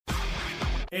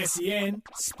SEN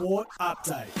Sport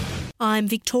Update. I'm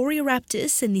Victoria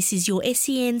Raptis and this is your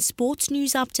SEN Sports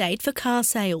News Update for car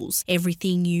sales.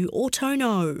 Everything you auto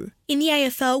know. In the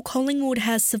AFL, Collingwood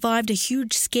has survived a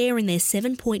huge scare in their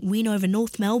 7-point win over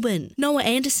North Melbourne. Noah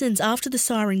Anderson's after the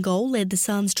siren goal led the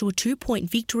Suns to a 2-point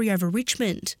victory over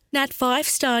Richmond. Nat Fyfe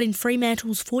starred in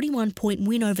Fremantle's 41-point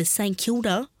win over St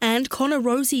Kilda, and Connor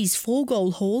Rosie's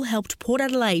 4-goal haul helped Port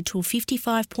Adelaide to a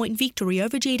 55-point victory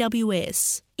over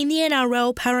GWS. In the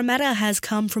NRL, Parramatta has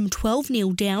come from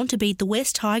 12-0 down to beat the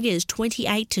West Tigers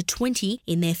 28-20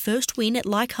 in their first win at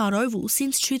Leichhardt Oval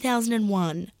since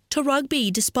 2001. To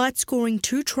rugby, despite scoring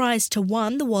 2 tries to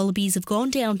 1, the Wallabies have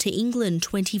gone down to England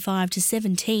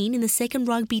 25-17 in the second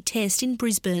rugby test in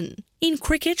Brisbane. In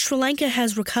cricket, Sri Lanka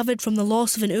has recovered from the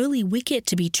loss of an early wicket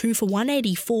to be 2 for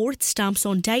 184 at stumps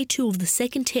on day 2 of the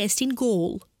second test in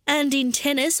Galle. And in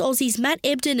tennis, Aussies Matt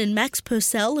Ebden and Max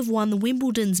Purcell have won the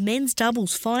Wimbledon's men's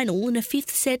doubles final in a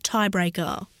 5th-set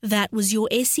tiebreaker. That was your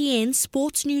SEN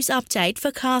Sports News Update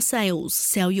for car sales.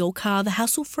 Sell your car the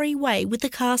hassle-free way with the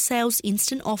Car Sales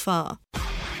Instant Offer.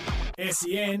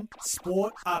 SEN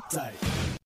Sport Update.